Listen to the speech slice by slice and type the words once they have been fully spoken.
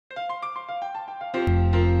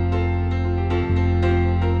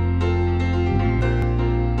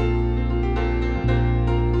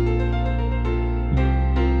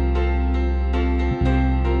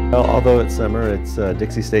Well, although it's summer, it's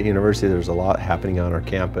Dixie State University. There's a lot happening on our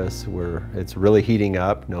campus. It's really heating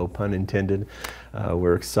up, no pun intended.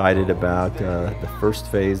 We're excited about the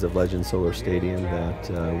first phase of Legend Solar Stadium that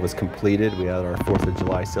was completed. We had our 4th of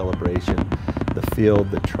July celebration. The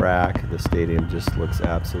field, the track, the stadium just looks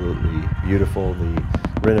absolutely beautiful. The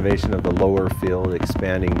renovation of the lower field,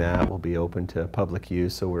 expanding that, will be open to public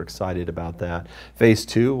use, so we're excited about that. Phase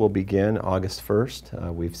 2 will begin August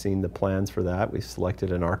 1st. We've seen the plans for that. We've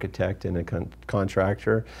selected an architect and a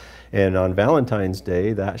contractor, and on Valentine's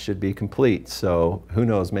Day that should be complete. So who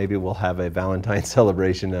knows, maybe we'll have a Valentine's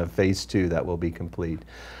celebration of Phase 2 that will be complete.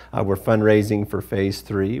 We're fundraising for Phase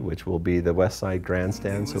 3, which will be the West Side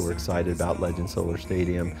Grandstand, so we're excited about Legend Solar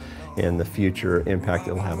Stadium and the future impact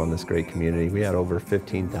it will have on this great community. We had over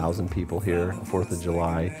 15,000 people here, 4th of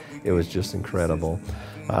July. It was just incredible.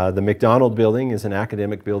 The McDonald building is an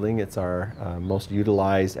academic building. It's our most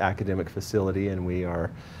utilized academic facility, and we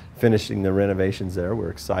are finishing the renovations there.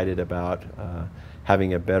 We're excited about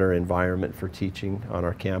having a better environment for teaching on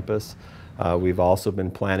our campus. We've also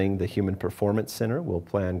been planning the Human Performance Center. We'll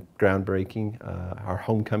plan groundbreaking our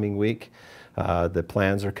homecoming week. The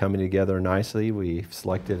plans are coming together nicely. We've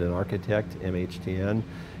selected an architect, MHTN,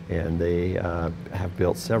 and they have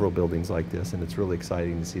built several buildings like this, and it's really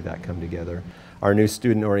exciting to see that come together. Our new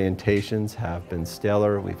student orientations have been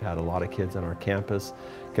stellar. We've had a lot of kids on our campus.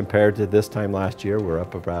 Compared to this time last year, we're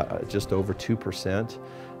up about just over 2%.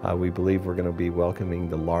 We believe we're going to be welcoming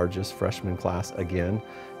the largest freshman class again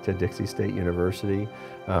to Dixie State University.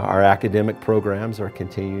 Our academic programs are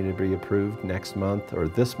continuing to be approved next month, or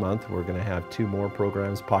this month. We're going to have 2 more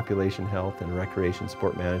programs, population health and recreation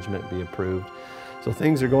sport management, be approved. So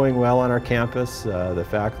things are going well on our campus. The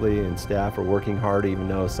faculty and staff are working hard, even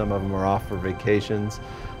though some of them are off for vacations.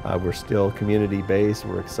 We're still community-based.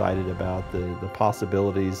 We're excited about the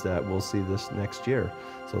possibilities that we'll see this next year.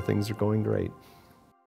 So things are going great.